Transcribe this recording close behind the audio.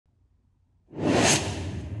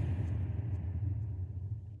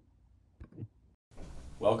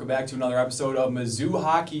Welcome back to another episode of Mizzou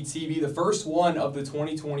Hockey TV, the first one of the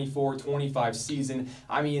 2024-25 season.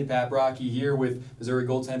 I'm Ian Paprocki here with Missouri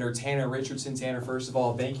goaltender Tanner Richardson. Tanner, first of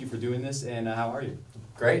all, thank you for doing this, and how are you?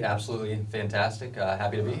 Great, absolutely fantastic.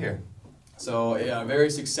 Happy to be here. So, a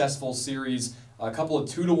very successful series, a couple of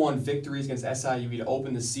 2-1 victories against SIU to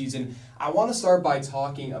open the season. I want to start by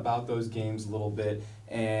talking about those games a little bit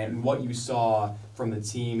and what you saw from the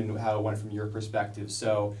team and how it went from your perspective.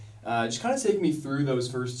 So, just kind of take me through those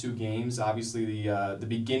first two games. Obviously, the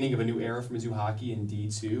beginning of a new era for Mizzou hockey in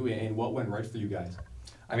D2, and what went right for you guys.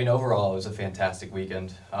 I mean, overall, it was a fantastic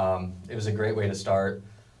weekend. It was a great way to start.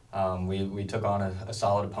 We took on a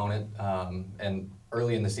solid opponent, and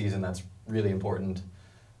early in the season, that's really important.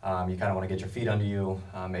 You kind of want to get your feet under you,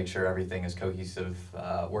 make sure everything is cohesive,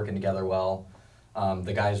 working together well.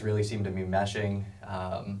 The guys really seem to be meshing.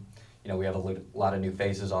 We have a lot of new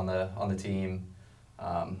faces on the team.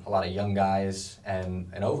 A lot of young guys,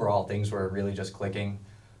 and overall things were really just clicking.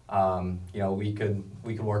 We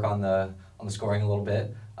could work on the scoring a little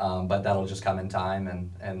bit, but that'll just come in time,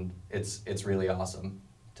 and it's really awesome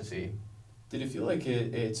to see. Did it feel like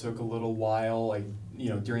it took a little while,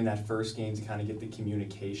 during that first game to kind of get the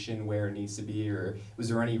communication where it needs to be, or was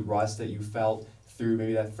there any rust that you felt through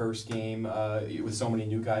maybe that first game with so many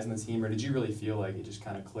new guys on the team, or did you really feel like it just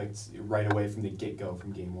kind of clicked right away from the get-go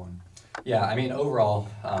from game one? Yeah, I mean, overall,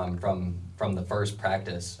 from the first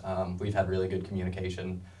practice, we've had really good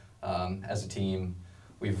communication as a team.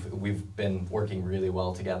 We've been working really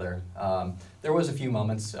well together. There was a few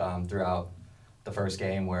moments throughout the first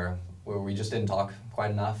game where we just didn't talk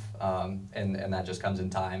quite enough, and that just comes in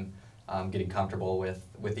time, getting comfortable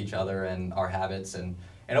with each other and our habits, and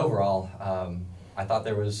overall, I thought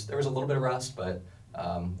there was a little bit of rust, but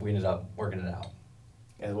we ended up working it out.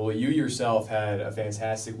 Yeah, well, you yourself had a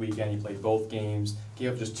fantastic weekend. You played both games,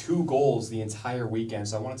 gave up just 2 goals the entire weekend.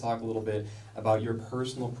 So I want to talk a little bit about your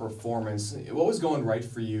personal performance. What was going right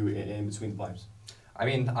for you in between the pipes? I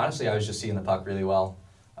mean, honestly, I was just seeing the puck really well.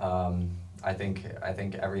 I think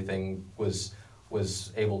everything was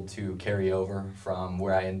able to carry over from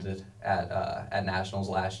where I ended at Nationals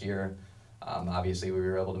last year. Obviously, we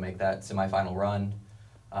were able to make that semifinal run,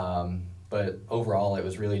 but overall, it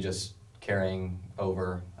was really just carrying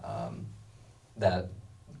over the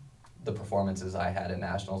performances I had at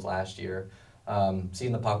Nationals last year.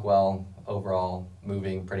 Seeing the puck well, overall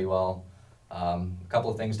moving pretty well. A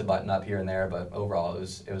couple of things to button up here and there, but overall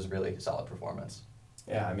it was really a solid performance.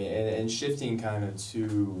 Yeah, I mean, and shifting kind of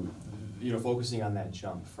to, focusing on that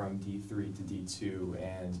jump from D3 to D2,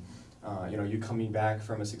 and you coming back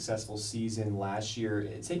from a successful season last year.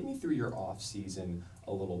 Take me through your off season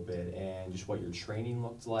a little bit and just what your training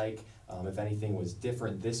looked like. If anything was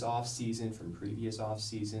different this off season from previous off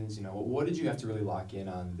seasons, what did you have to really lock in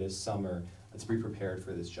on this summer to be prepared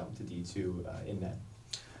for this jump to D2 in net?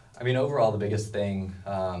 I mean, overall, the biggest thing,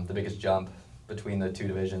 the biggest jump between the two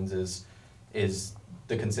divisions is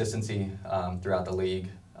the consistency throughout the league.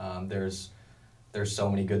 There's so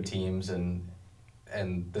many good teams, and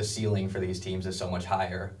the ceiling for these teams is so much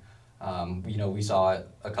higher. We saw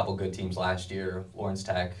a couple good teams last year. Lawrence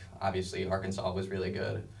Tech, obviously, Arkansas was really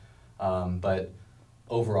good. But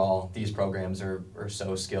overall, these programs are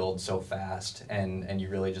so skilled, so fast, and you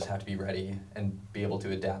really just have to be ready and be able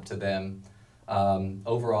to adapt to them.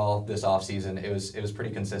 Overall, this offseason, it was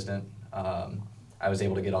pretty consistent. I was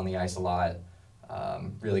able to get on the ice a lot,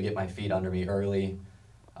 really get my feet under me early.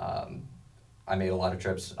 I made a lot of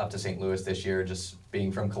trips up to St. Louis this year, just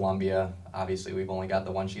being from Columbia. Obviously, we've only got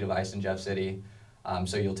the one sheet of ice in Jeff City,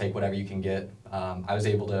 so you'll take whatever you can get. I was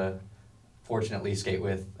able to, fortunately, skate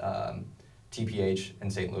with TPH in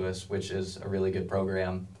St. Louis, which is a really good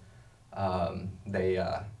program. They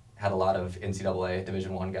had a lot of NCAA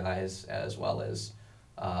Division I guys, as well as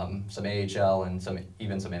some AHL and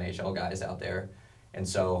even some NHL guys out there. And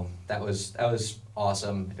so that was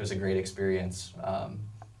awesome. It was a great experience.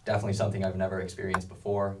 Definitely something I've never experienced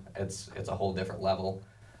before. It's a whole different level.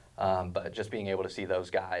 But just being able to see those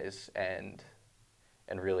guys and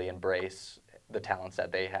really embrace the talents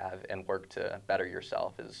that they have and work to better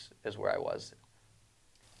yourself is where I was.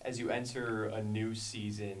 As you enter a new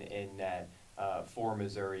season in net for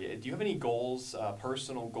Missouri, do you have any goals,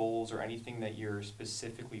 personal goals, or anything that you're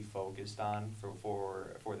specifically focused on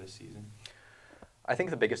for this season? I think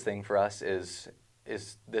the biggest thing for us is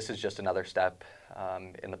this is just another step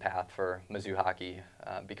in the path for Mizzou hockey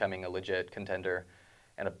becoming a legit contender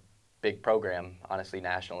and a big program, honestly,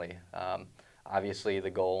 nationally. Obviously,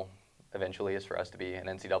 the goal eventually is for us to be an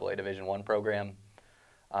NCAA Division I program,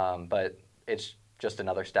 but it's just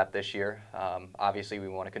another step this year. Obviously, we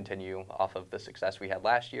want to continue off of the success we had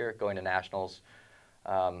last year, going to nationals.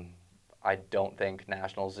 I don't think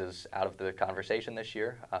Nationals is out of the conversation this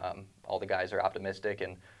year. All the guys are optimistic,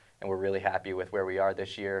 and we're really happy with where we are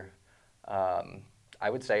this year. I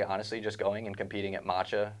would say, honestly, just going and competing at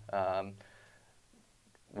Matcha,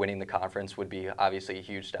 winning the conference would be obviously a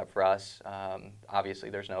huge step for us. Obviously,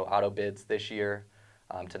 there's no auto bids this year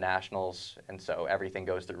to Nationals, and so everything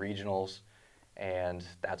goes to regionals, and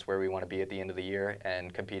that's where we want to be at the end of the year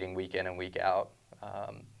and competing week in and week out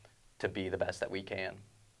to be the best that we can.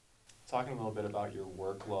 Talking a little bit about your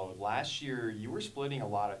workload, last year you were splitting a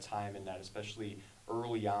lot of time in that, especially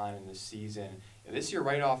early on in the season. This year,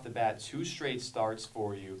 right off the bat, 2 straight starts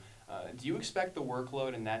for you. Do you expect the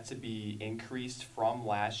workload and that to be increased from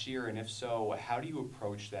last year? And if so, how do you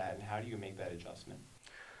approach that and how do you make that adjustment?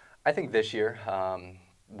 I think this year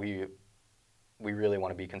we really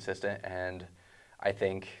want to be consistent, and I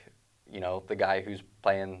think the guy who's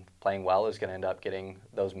playing well is going to end up getting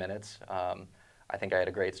those minutes. I think I had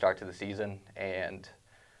a great start to the season, and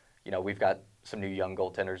we've got some new young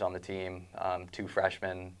goaltenders on the team, 2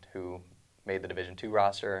 freshmen who made the Division II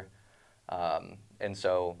roster, and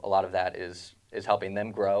so a lot of that is helping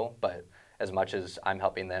them grow. But as much as I'm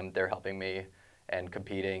helping them, they're helping me and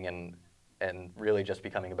competing and really just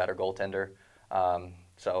becoming a better goaltender.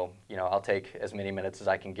 So I'll take as many minutes as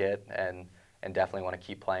I can get, and definitely want to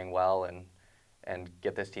keep playing well and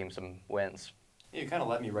get this team some wins. You kind of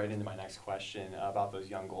led me right into my next question about those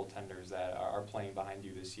young goaltenders that are playing behind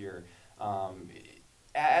you this year.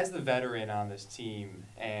 As the veteran on this team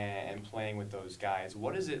and playing with those guys,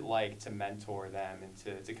 what is it like to mentor them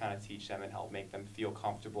and to kind of teach them and help make them feel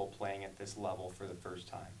comfortable playing at this level for the first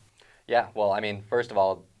time? Yeah, well, I mean, first of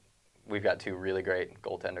all, we've got 2 really great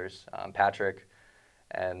goaltenders, Patrick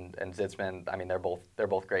and Zitzman. I mean, they're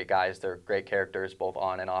both great guys. They're great characters, both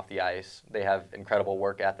on and off the ice. They have incredible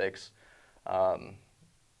work ethics.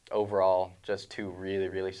 Overall, just 2 really,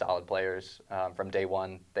 really solid players. From day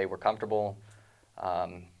one, they were comfortable,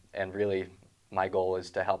 and really my goal is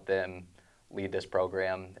to help them lead this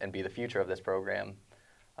program and be the future of this program.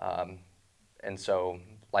 And so,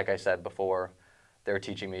 like I said before, they're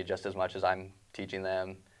teaching me just as much as I'm teaching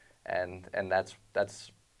them, and that's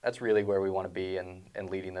really where we want to be and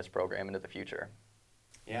leading this program into the future.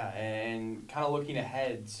 Yeah, and kind of looking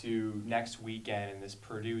ahead to next weekend in this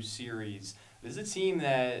Purdue series, this is a team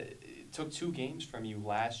that took 2 games from you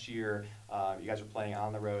last year. You guys were playing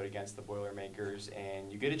on the road against the Boilermakers,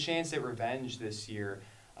 and you get a chance at revenge this year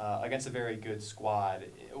against a very good squad.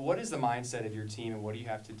 What is the mindset of your team, and what do you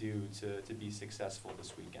have to do to be successful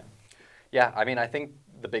this weekend? Yeah, I mean, I think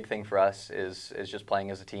the big thing for us is just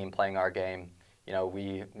playing as a team, playing our game.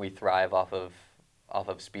 We thrive off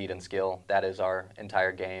of speed and skill. That is our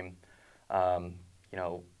entire game.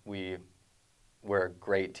 We're a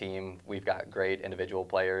great team. We've got great individual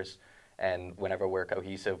players, and whenever we're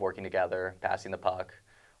cohesive, working together, passing the puck,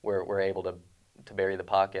 we're able to bury the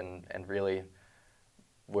puck, and really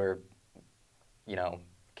we're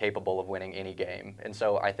capable of winning any game. And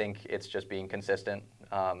so I think it's just being consistent.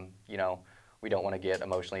 We don't want to get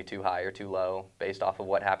emotionally too high or too low based off of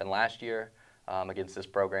what happened last year against this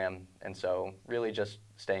program. And so really just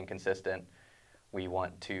staying consistent. We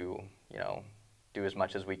want to, do as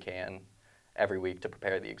much as we can every week to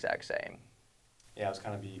prepare the exact same. Yeah, it was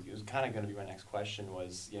kind of going to be my next question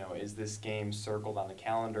was, is this game circled on the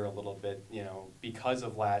calendar a little bit, because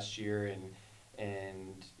of last year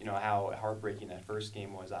and how heartbreaking that first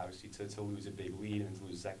game was, obviously, to lose a big lead and to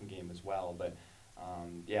lose the second game as well. But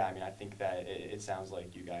yeah, I mean, I think that it sounds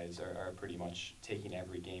like you guys are pretty much taking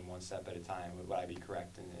every game one step at a time. Would I be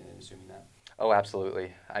correct in assuming that? Oh,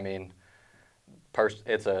 absolutely. I mean,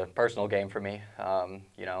 it's a personal game for me.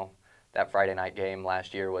 That Friday night game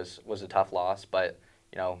last year was a tough loss, but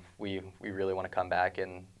we really want to come back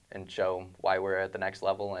and show why we're at the next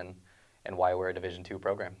level and why we're a Division II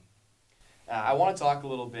program. I want to talk a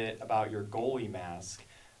little bit about your goalie mask.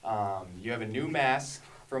 You have a new mask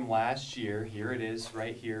from last year. Here it is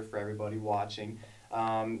right here for everybody watching.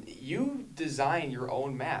 You design your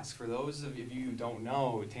own mask. For those of you who don't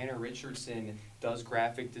know, Tanner Richardson does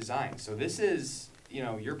graphic design. So this is,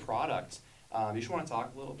 your product. You just want to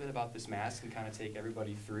talk a little bit about this mask and kind of take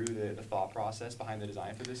everybody through the thought process behind the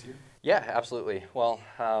design for this year? Yeah, absolutely. Well,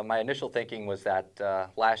 my initial thinking was that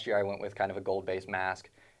last year I went with kind of a gold-based mask,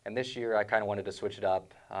 and this year I kind of wanted to switch it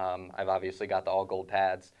up. I've obviously got the all-gold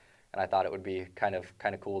pads, and I thought it would be kind of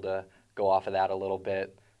cool to go off of that a little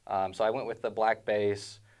bit. So I went with the black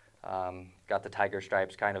base, got the tiger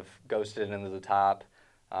stripes kind of ghosted into the top.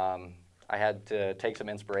 I had to take some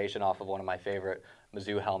inspiration off of one of my favorite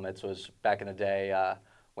Mizzou helmets. Was back in the day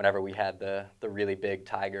whenever we had the really big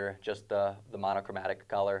tiger, just the monochromatic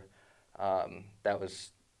color.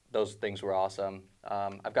 Those things were awesome.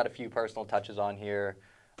 I've got a few personal touches on here.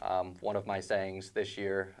 One of my sayings this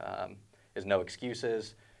year is no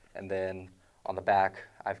excuses, and then on the back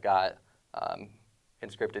I've got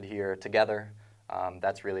inscripted here together.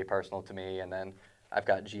 That's really personal to me, and then I've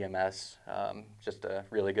got GMS, just a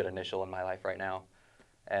really good initial in my life right now,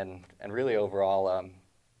 and really overall,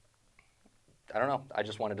 I don't know. I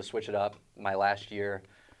just wanted to switch it up. My last year,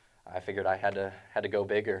 I figured I had to go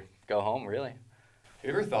big or go home. Really. Have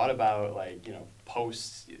you ever thought about, like,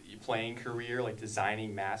 post playing career, like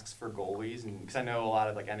designing masks for goalies? And because I know a lot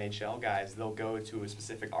of like NHL guys, they'll go to a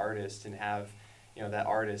specific artist and have that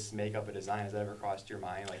artist make up a design. Has that ever crossed your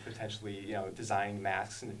mind, like potentially designing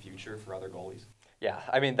masks in the future for other goalies? Yeah,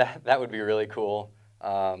 I mean that would be really cool.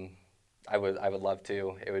 I would love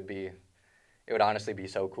to. It would honestly be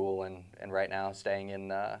so cool. And right now, staying in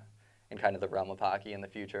kind of the realm of hockey in the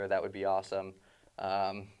future, that would be awesome.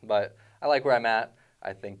 But I like where I'm at.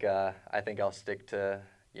 I think I'll stick to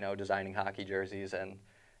designing hockey jerseys,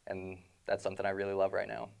 and that's something I really love right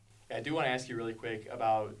now. I do want to ask you really quick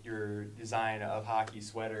about your design of hockey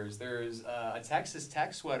sweaters. There's a Texas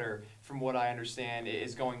Tech sweater, from what I understand,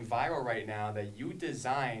 is going viral right now that you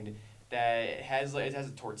designed that has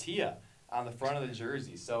a tortilla on the front of the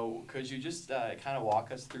jersey. So could you just kind of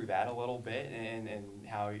walk us through that a little bit and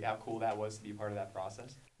how cool that was to be part of that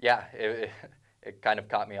process? Yeah, it kind of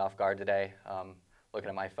caught me off guard today, looking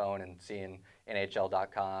at my phone and seeing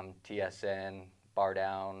NHL.com, TSN, Bar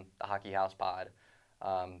Down, the Hockey House Pod,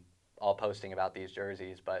 all posting about these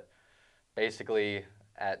jerseys. But basically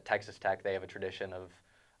at Texas Tech, they have a tradition of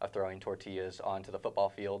throwing tortillas onto the football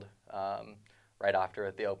field right after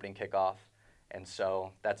the opening kickoff. And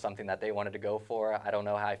so that's something that they wanted to go for. I don't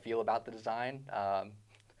know how I feel about the design.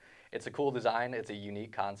 It's a cool design. It's a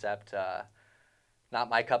unique concept. Not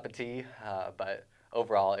my cup of tea, but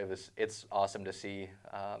overall it's awesome to see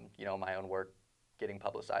my own work getting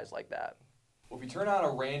publicized like that. Well, if you turn on a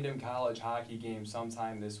random college hockey game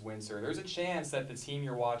sometime this winter, there's a chance that the team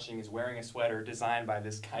you're watching is wearing a sweater designed by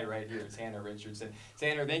this guy right here, Tanner Richardson.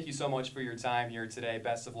 Tanner, thank you so much for your time here today.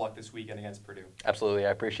 Best of luck this weekend against Purdue. Absolutely.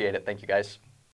 I appreciate it. Thank you, guys.